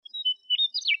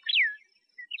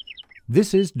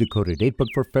This is Dakota Datebook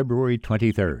for February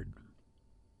 23rd.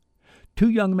 Two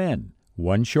young men,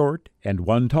 one short and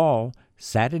one tall,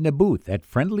 sat in a booth at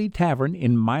Friendly Tavern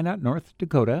in Minot, North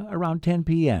Dakota around 10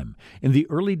 p.m. in the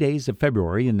early days of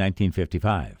February in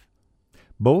 1955.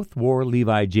 Both wore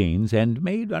Levi jeans and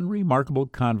made unremarkable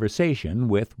conversation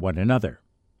with one another.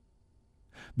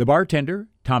 The bartender,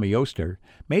 Tommy Oster,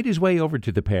 made his way over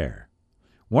to the pair.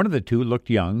 One of the two looked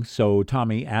young, so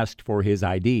Tommy asked for his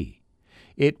ID.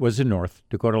 It was a North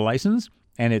Dakota license,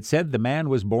 and it said the man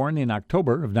was born in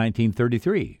October of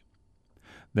 1933.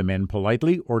 The men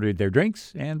politely ordered their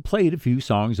drinks and played a few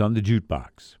songs on the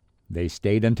jukebox. They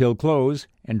stayed until close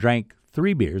and drank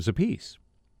 3 beers apiece.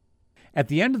 At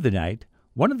the end of the night,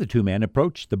 one of the two men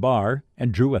approached the bar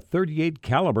and drew a .38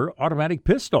 caliber automatic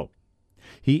pistol.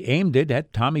 He aimed it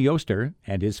at Tommy Oster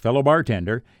and his fellow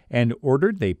bartender and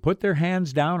ordered they put their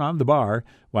hands down on the bar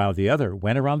while the other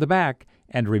went around the back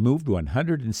and removed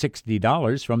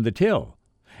 $160 from the till,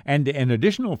 and an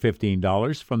additional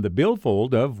 $15 from the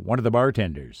billfold of one of the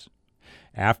bartenders.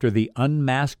 After the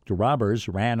unmasked robbers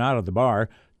ran out of the bar,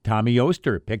 Tommy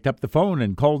Oster picked up the phone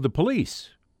and called the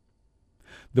police.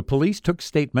 The police took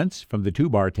statements from the two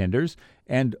bartenders,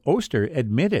 and Oster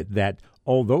admitted that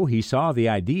although he saw the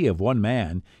ID of one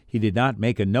man, he did not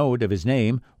make a note of his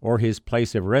name or his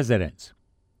place of residence.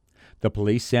 The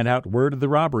police sent out word of the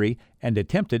robbery and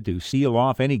attempted to seal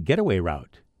off any getaway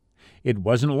route. It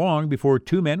wasn't long before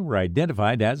two men were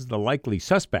identified as the likely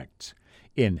suspects,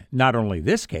 in not only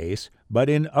this case, but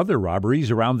in other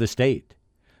robberies around the state.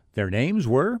 Their names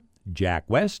were Jack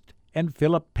West and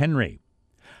Philip Penry.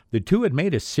 The two had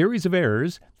made a series of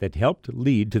errors that helped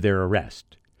lead to their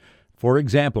arrest. For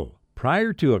example,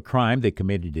 prior to a crime they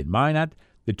committed in Minot,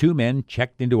 the two men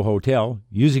checked into a hotel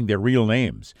using their real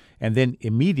names and then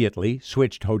immediately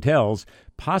switched hotels,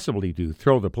 possibly to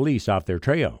throw the police off their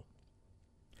trail.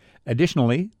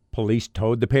 Additionally, police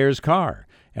towed the pair's car,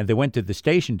 and they went to the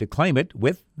station to claim it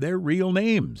with their real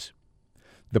names.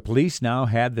 The police now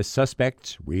had the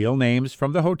suspects' real names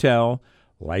from the hotel,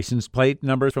 license plate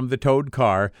numbers from the towed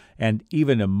car, and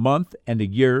even a month and a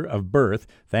year of birth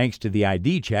thanks to the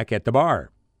ID check at the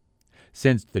bar.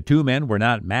 Since the two men were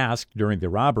not masked during the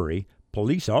robbery,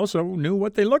 police also knew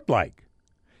what they looked like.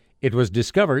 It was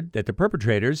discovered that the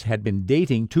perpetrators had been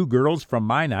dating two girls from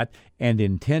Minot and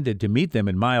intended to meet them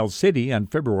in Miles City on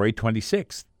February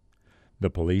 26th. The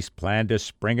police planned to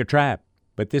spring a trap,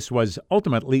 but this was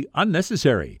ultimately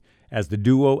unnecessary, as the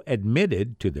duo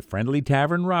admitted to the Friendly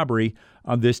Tavern robbery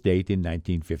on this date in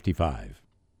 1955.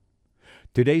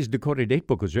 Today's Dakota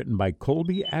Datebook was written by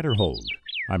Colby Adderhold.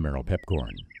 I'm Merrill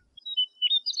Pepcorn.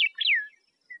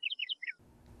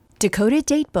 Dakota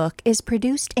Datebook is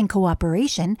produced in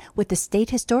cooperation with the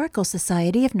State Historical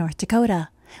Society of North Dakota,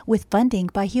 with funding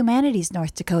by Humanities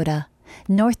North Dakota,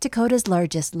 North Dakota's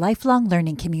largest lifelong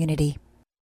learning community.